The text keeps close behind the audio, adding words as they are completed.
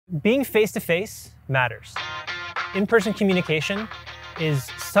Being face-to-face matters. In-person communication is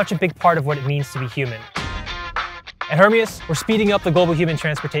such a big part of what it means to be human. At Hermeus, we're speeding up the global human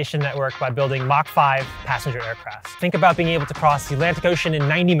transportation network by building Mach 5 passenger aircraft. Think about being able to cross the Atlantic Ocean in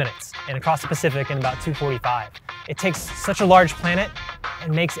 90 minutes and across the Pacific in about 2:45. It takes such a large planet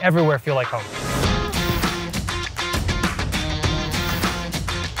and makes everywhere feel like home.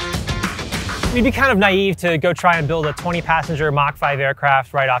 We'd be kind of naive to go try and build a 20-passenger Mach 5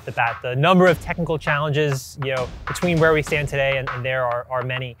 aircraft right off the bat. The number of technical challenges, between where we stand today and there are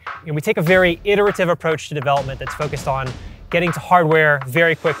many. We take a very iterative approach to development that's focused on getting to hardware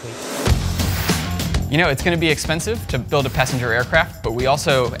very quickly. It's going to be expensive to build a passenger aircraft, but we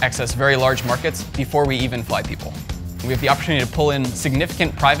also access very large markets before we even fly people. We have the opportunity to pull in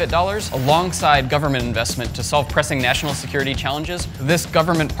significant private dollars alongside government investment to solve pressing national security challenges. This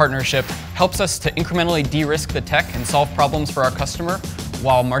government partnership helps us to incrementally de-risk the tech and solve problems for our customer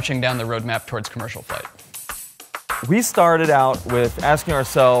while marching down the roadmap towards commercial flight. We started out with asking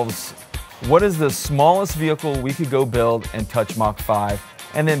ourselves, what is the smallest vehicle we could go build and touch Mach 5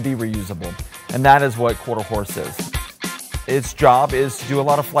 and then be reusable? And that is what Quarterhorse is. Its job is to do a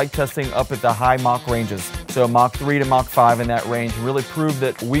lot of flight testing up at the high Mach ranges. So Mach 3 to Mach 5 in that range, really prove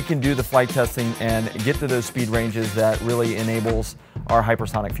that we can do the flight testing and get to those speed ranges that really enables our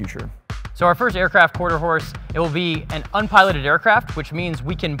hypersonic future. So our first aircraft, Quarterhorse, it will be an unpiloted aircraft, which means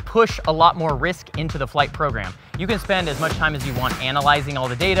we can push a lot more risk into the flight program. You can spend as much time as you want analyzing all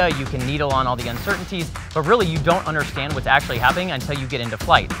the data, you can needle on all the uncertainties, but really you don't understand what's actually happening until you get into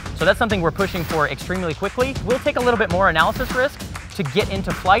flight. So that's something we're pushing for extremely quickly. We'll take a little bit more analysis risk to get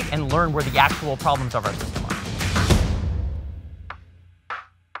into flight and learn where the actual problems of our system are.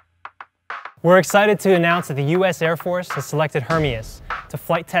 We're excited to announce that the U.S. Air Force has selected Hermeus to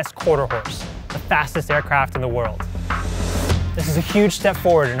flight test Quarterhorse, the fastest aircraft in the world. This is a huge step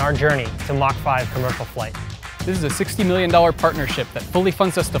forward in our journey to Mach 5 commercial flight. This is a $60 million partnership that fully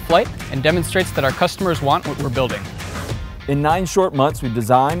funds us to flight and demonstrates that our customers want what we're building. In 9 short months, we've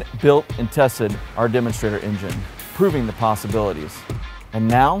designed, built, and tested our demonstrator engine, proving the possibilities. And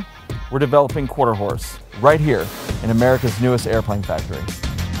now, we're developing Quarterhorse right here in America's newest airplane factory.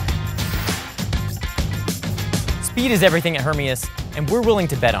 Speed is everything at Hermeus, and we're willing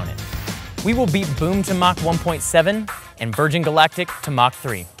to bet on it. We will beat Boom to Mach 1.7 and Virgin Galactic to Mach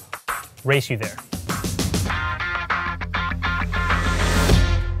 3. Race you there.